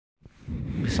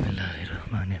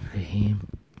बिस्मिल्लाहिर्रहमानिर्रहीम।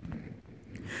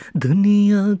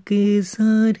 दुनिया की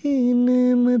सारी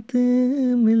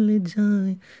नेमतें मिल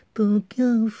जाए तो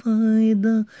क्या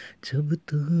फ़ायदा, जब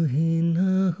तू ही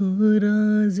ना हो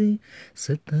राज़ी,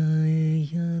 सताए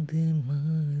याद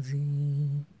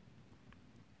माज़ी।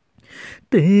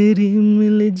 तेरी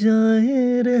मिल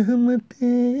जाए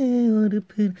रहमतें और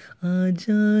फिर आ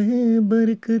जाए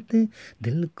बरकतें,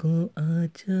 दिल को आ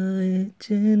जाए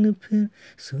चैन, फिर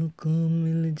सुकून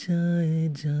मिल जाए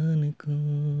जान को।